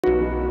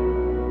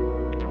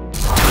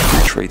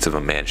traits of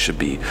a man should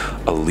be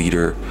a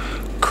leader,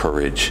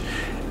 courage,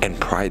 and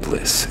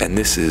prideless. And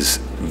this is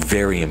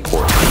very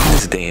important. In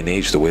this day and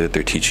age, the way that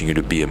they're teaching you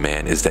to be a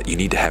man is that you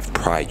need to have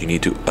pride. You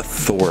need to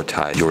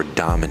authoritize your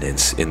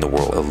dominance in the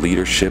world. A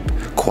leadership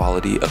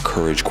quality, a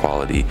courage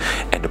quality,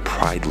 and a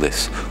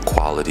prideless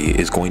quality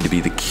is going to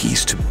be the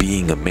keys to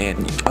being a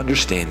man.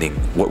 Understanding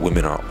what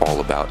women are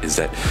all about is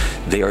that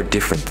they are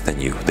different than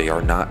you. They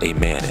are not a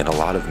man. And a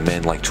lot of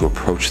men like to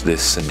approach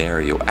this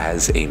scenario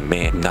as a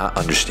man, not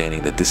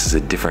understanding that this is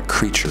a different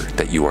creature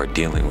that you are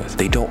dealing with.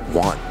 They don't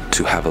want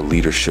to have a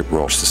leadership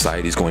role.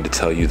 Society is going to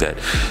tell you that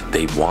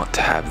they want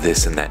to have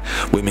this and that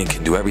women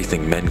can do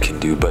everything men can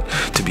do. But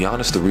to be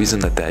honest, the reason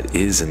that that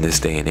is in this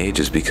day and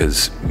age is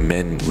because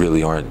men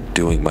really aren't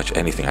doing much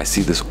anything. I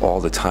see this all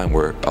the time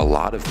where a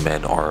lot of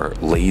men are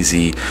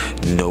lazy,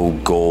 no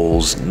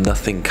goals,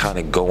 nothing kind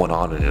of going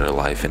on in their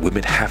life. And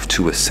women have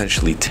to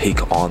essentially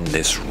take on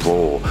this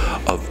role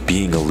of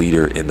being a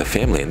leader in the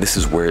family. And this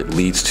is where it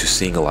leads to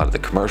seeing a lot of the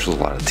commercials, a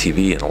lot of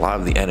TV, and a lot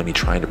of the enemy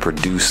trying to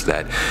produce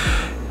that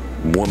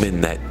woman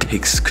that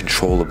takes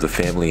control of the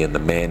family and the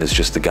man is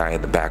just the guy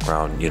in the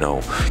background, you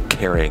know,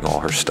 carrying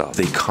all her stuff.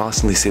 They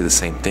constantly say the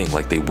same thing,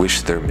 like they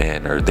wish their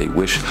men, or they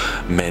wish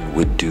men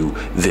would do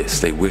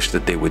this. They wish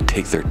that they would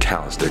take their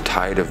talents. They're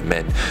tired of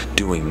men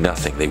doing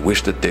nothing. They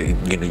wish that they,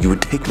 you know, you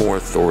would take more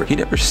authority.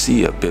 You never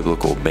see a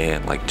biblical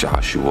man like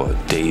Joshua,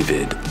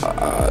 David,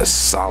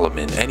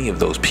 Solomon, any of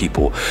those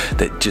people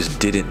that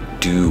just didn't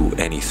do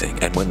anything.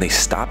 And when they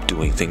stopped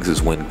doing things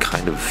is when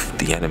kind of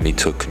the enemy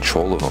took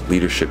control of them.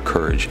 Leadership,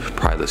 courage,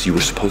 prideless. You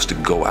were supposed to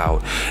go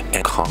out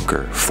and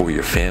conquer for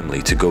your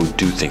family, to go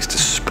do things, to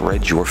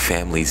spread your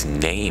family's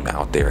name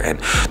out there. And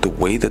the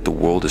way that the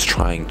world is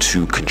trying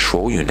to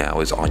control you now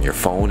is on your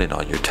phone and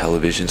on your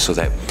television, so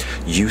that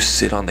you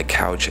sit on the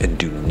couch and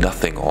do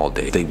nothing all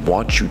day. They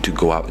want you to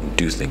go out and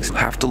do things. You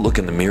have to look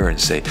in the mirror and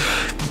say,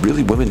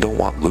 really, women don't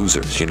want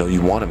losers. You know,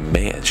 you want a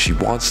man. She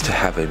wants to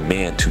have a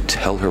man to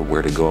tell her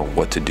where to go and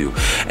what to do.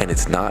 And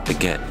it's not,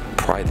 again,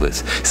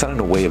 prideless. It's not in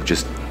a way of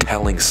just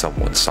telling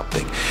someone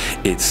something.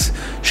 It's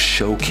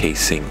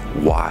showcasing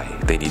why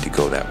they need to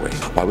go that way.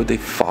 Why would they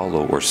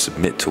follow or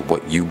submit to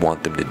what you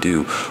want them to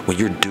do when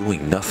you're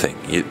doing nothing?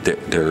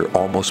 They're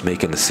almost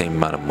making the same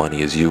amount of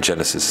money as you.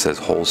 Genesis says,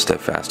 hold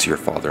steadfast to your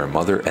father and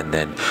mother, and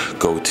then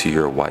go to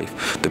your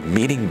wife. The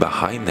meaning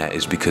behind that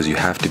is because you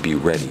have to be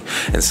ready.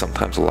 And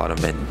sometimes a lot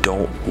of men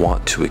don't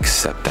want to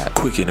accept that.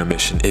 Quick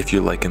intermission. If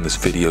you're liking this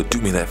video,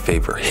 do me that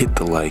favor. Hit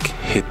the like,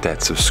 hit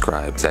that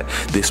subscribe. That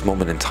this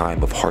moment in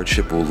time of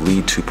hardship will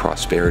lead to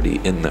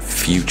prosperity in the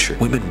future.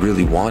 Women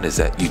really want is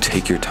that you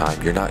take your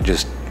time. You're not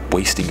just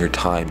wasting your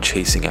time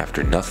chasing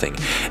after nothing,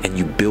 and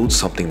you build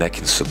something that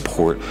can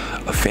support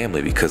a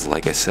family. Because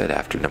like I said,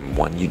 after number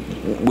one,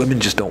 women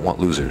just don't want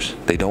losers.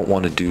 They don't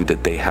want a dude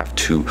that they have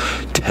to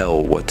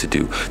tell what to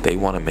do. They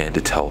want a man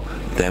to tell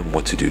them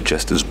what to do,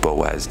 just as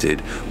Boaz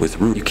did with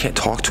Ruth. You can't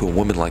talk to a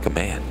woman like a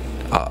man.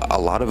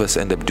 A lot of us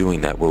end up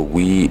doing that, where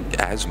we,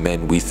 as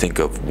men, we think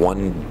of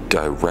one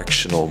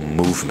directional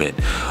movement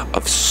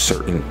of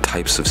certain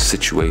types of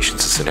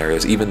situations and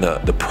scenarios. Even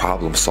the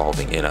problem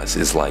solving in us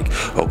is like,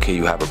 okay,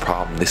 you have a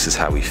problem, this is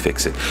how we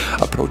fix it.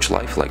 Approach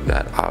life like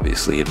that,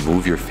 obviously, and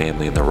move your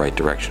family in the right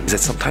direction. Is that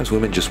sometimes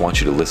women just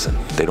want you to listen.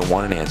 They don't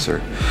want an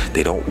answer.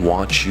 They don't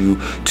want you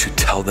to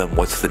tell them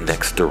what's the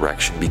next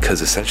direction,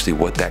 because essentially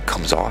what that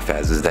comes off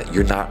as is that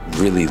you're not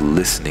really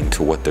listening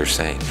to what they're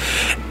saying.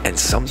 And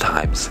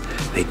sometimes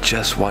they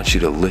just want you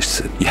to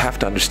listen. You have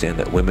to understand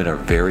that women are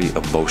very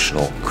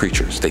emotional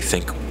creatures. They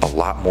think a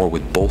lot more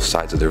with both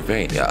sides of their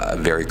vein.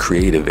 Very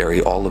creative,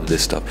 very all of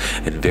this stuff,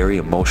 and very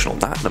emotional.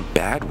 Not in a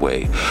bad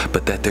way,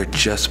 but that they're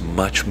just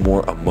much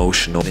more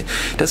emotional. It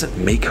doesn't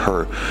make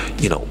her,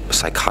 you know,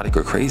 psychotic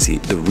or crazy.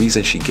 The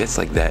reason she gets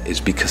like that is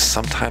because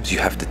sometimes you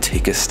have to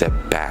take a step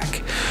back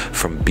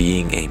from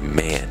being a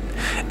man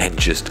and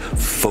just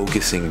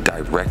focusing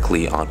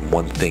directly on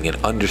one thing, and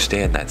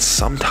understand that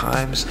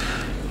sometimes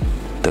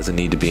doesn't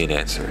need to be an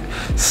answer.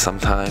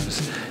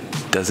 Sometimes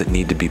doesn't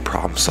need to be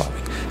problem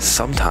solving.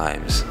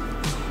 Sometimes,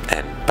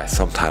 and by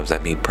sometimes I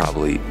mean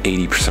probably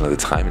 80% of the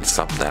time, it's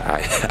something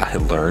that I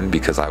learned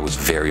because I was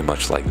very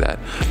much like that,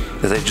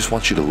 is I just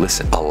want you to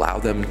listen. Allow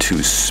them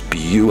to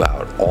spew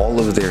out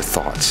all of their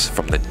thoughts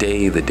from the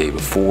day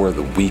before,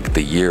 the week,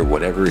 the year,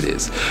 whatever it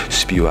is.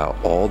 Spew out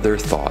all their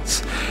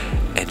thoughts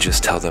and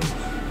just tell them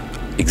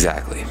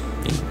exactly,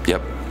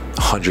 yep,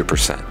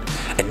 100%.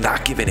 And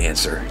not give an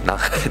answer,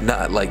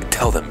 not like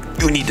tell them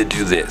you need to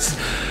do this.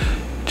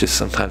 Just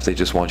sometimes they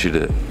just want you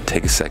to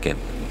take a second,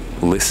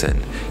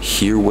 listen,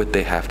 hear what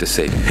they have to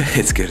say.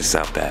 It's gonna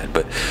sound bad,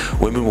 but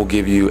women will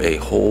give you a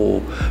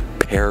whole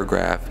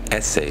paragraph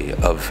essay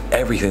of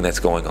everything that's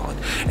going on.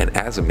 And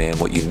as a man,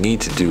 what you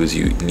need to do is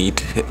you need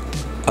to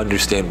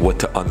understand what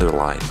to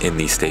underline in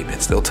these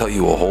statements. They'll tell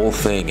you a whole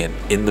thing, and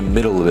in the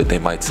middle of it they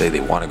might say they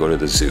want to go to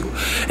the zoo,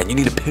 and you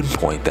need to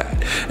pinpoint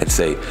that and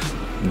say,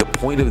 The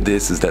point of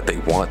this is that they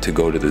want to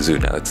go to the zoo.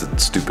 Now, that's a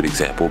stupid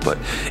example, but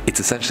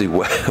it's essentially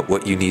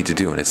what you need to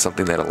do. And it's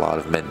something that a lot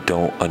of men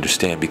don't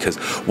understand, because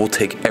we'll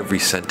take every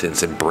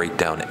sentence and break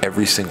down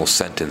every single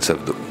sentence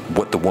of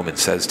what the woman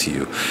says to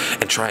you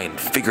and try and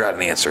figure out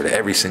an answer to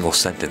every single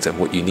sentence. And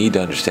what you need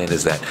to understand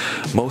is that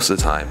most of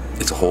the time,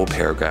 it's a whole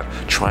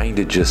paragraph trying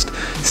to just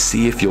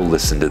see if you'll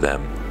listen to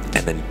them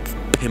and then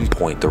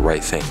pinpoint the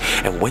right thing.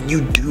 And when you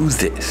do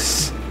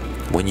this,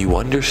 when you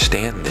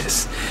understand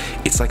this,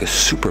 it's like a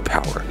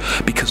superpower,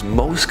 because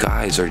most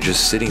guys are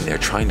just sitting there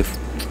trying to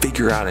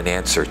figure out an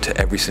answer to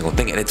every single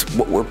thing. And it's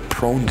what we're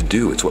prone to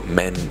do. It's what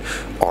men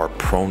are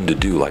prone to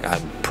do. Like,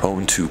 I'm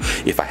prone to,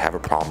 if I have a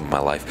problem in my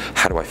life,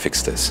 how do I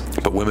fix this?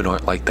 But women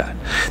aren't like that.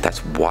 That's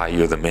why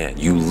you're the man.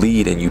 You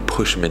lead and you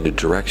push them into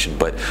direction.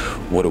 But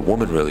what a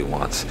woman really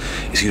wants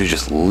is you to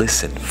just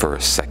listen for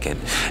a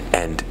second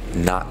and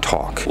not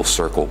talk. We'll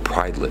circle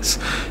prideless.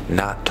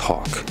 Not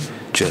talk.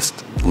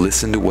 Just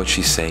listen to what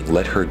she's saying.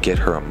 Let her get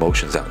her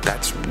emotions out.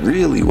 That's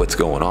really what's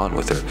going on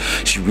with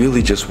her. She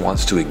really just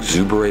wants to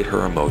exuberate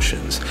her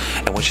emotions.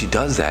 And when she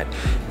does that,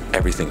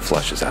 everything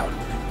flushes out.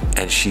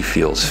 And she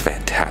feels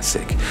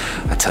fantastic.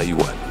 I tell you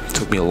what, it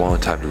took me a long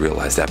time to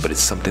realize that, but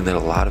it's something that a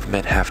lot of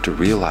men have to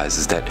realize,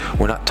 is that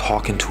we're not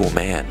talking to a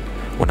man.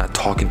 We're not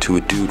talking to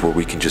a dude where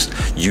we can just,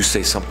 you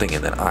say something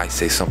and then I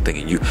say something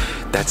and you,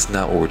 that's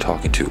not what we're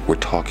talking to. We're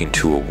talking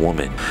to a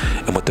woman.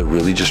 And what they're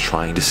really just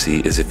trying to see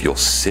is if you'll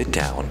sit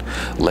down,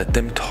 let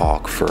them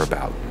talk for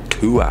about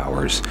 2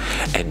 hours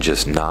and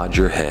just nod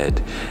your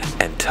head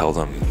and tell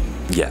them,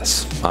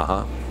 yes,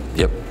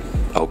 yep,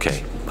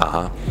 okay,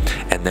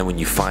 and then when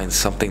you find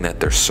something that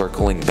they're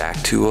circling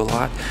back to a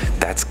lot,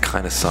 that's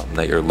kind of something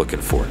that you're looking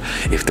for.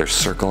 If they're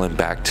circling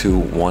back to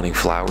wanting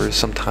flowers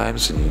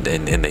sometimes, and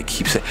they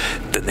keep saying,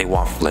 then they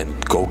want,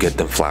 go get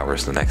them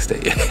flowers the next day.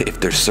 If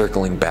they're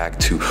circling back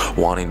to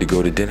wanting to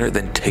go to dinner,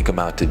 then take them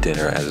out to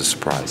dinner as a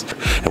surprise.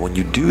 And when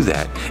you do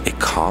that, it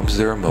calms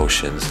their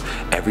emotions.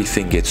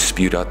 Everything gets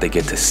spewed out. They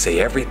get to say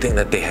everything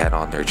that they had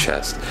on their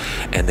chest,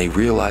 and they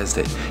realize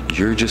that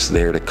you're just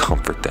there to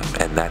comfort them.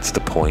 And that's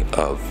the point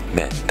of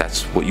men.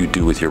 That's what you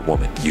do with your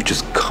woman. You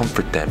just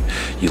comfort them.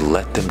 You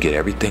let them get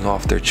everything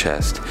off their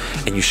chest,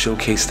 and you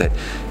showcase that,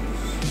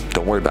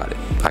 don't worry about it,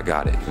 I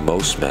got it.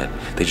 Most men,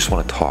 they just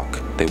want to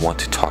talk. They want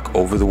to talk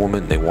over the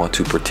woman. They want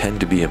to pretend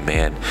to be a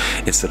man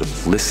instead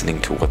of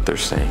listening to what they're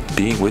saying.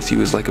 Being with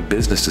you is like a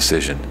business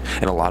decision,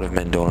 and a lot of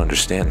men don't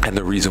understand. And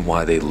the reason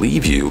why they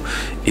leave you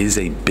is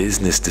a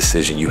business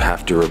decision. You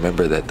have to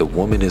remember that the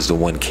woman is the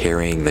one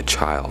carrying the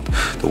child.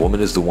 The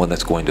woman is the one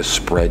that's going to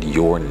spread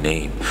your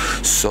name.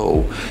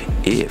 So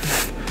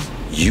if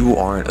you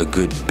aren't a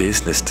good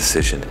business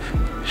decision,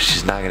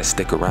 she's not going to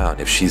stick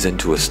around. If she's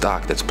into a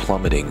stock that's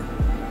plummeting,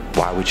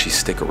 why would she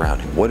stick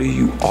around? What are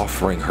you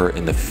offering her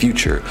in the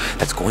future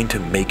that's going to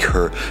make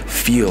her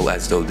feel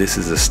as though this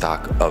is a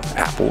stock of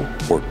Apple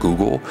or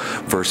Google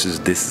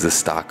versus this is a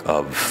stock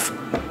of,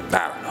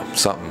 I don't know,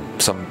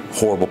 some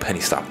horrible penny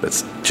stock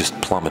that's just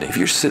plummeting? If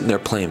you're sitting there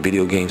playing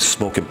video games,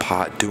 smoking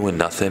pot, doing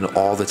nothing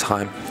all the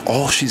time,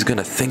 all she's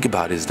gonna think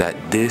about is that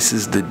this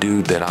is the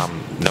dude that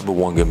I'm, number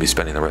one, gonna be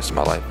spending the rest of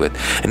my life with,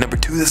 and number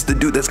two, this is the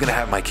dude that's gonna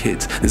have my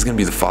kids. This is gonna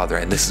be the father,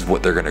 and this is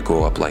what they're gonna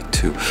grow up like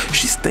too.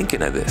 She's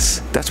thinking of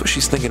this. That's what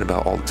she's thinking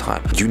about all the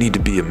time. You need to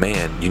be a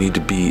man. You need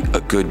to be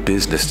a good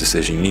business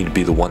decision. You need to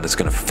be the one that's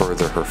gonna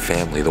further her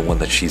family, the one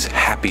that she's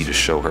happy to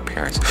show her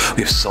parents.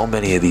 We have so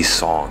many of these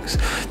songs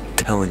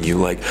telling you,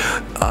 like,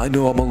 I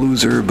know I'm a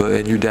loser,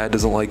 and your dad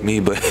doesn't like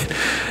me, but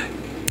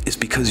it's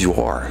because you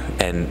are.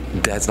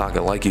 And dad's not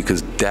gonna like you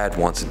because dad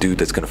wants a dude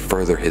that's gonna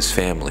further his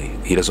family.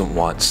 He doesn't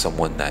want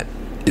someone that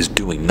is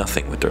doing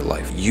nothing with their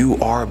life. You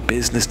are a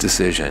business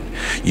decision.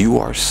 You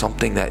are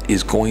something that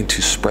is going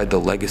to spread the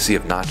legacy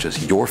of not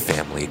just your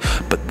family,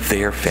 but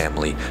their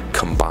family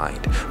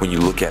combined. When you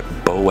look at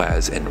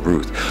Boaz and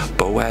Ruth,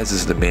 Boaz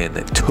is the man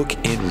that took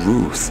in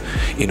Ruth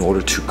in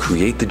order to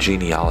create the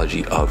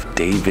genealogy of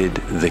David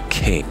the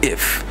king.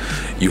 If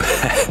you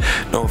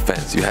had, no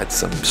offense, you had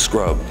some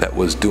scrub that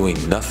was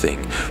doing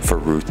nothing for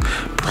Ruth,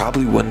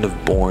 probably wouldn't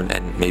have born,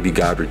 and maybe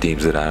God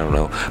redeems it, I don't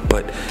know,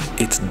 but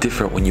it's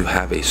different when you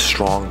have a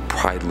strong,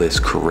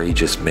 prideless,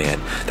 courageous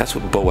man. That's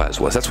what Boaz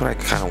was. That's what I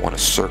kind of want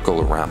to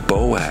circle around.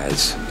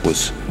 Boaz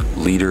was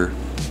leader,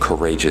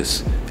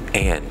 courageous,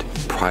 and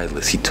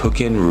prideless. He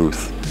took in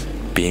Ruth,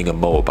 being a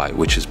Moabite,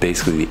 which is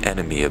basically the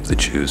enemy of the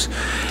Jews,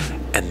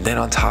 and then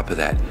on top of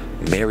that,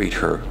 married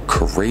her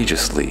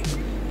courageously,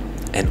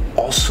 and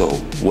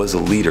also was a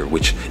leader,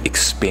 which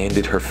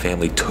expanded her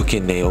family, took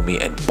in Naomi,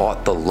 and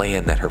bought the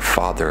land that her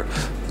father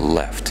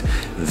left.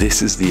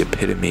 This is the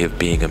epitome of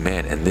being a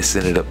man, and this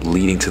ended up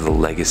leading to the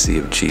legacy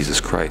of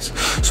Jesus Christ.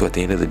 So at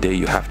the end of the day,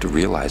 you have to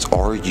realize,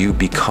 are you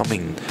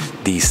becoming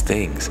these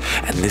things?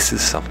 And this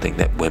is something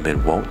that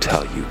women won't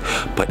tell you,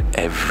 but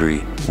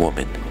every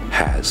woman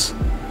has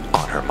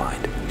on her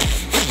mind.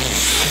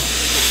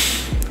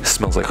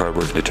 Smells like hard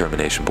work and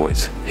determination,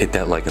 boys. Hit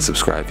that like and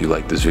subscribe if you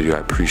like this video. I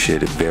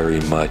appreciate it very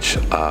much.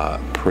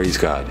 Praise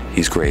God.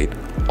 He's great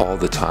all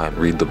the time.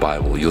 Read the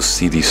Bible. You'll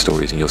see these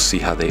stories and you'll see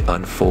how they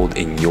unfold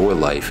in your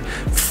life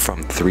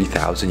from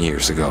 3,000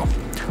 years ago.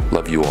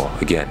 Love you all.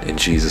 Again, in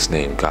Jesus'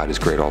 name, God is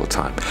great all the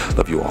time.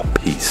 Love you all.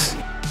 Peace.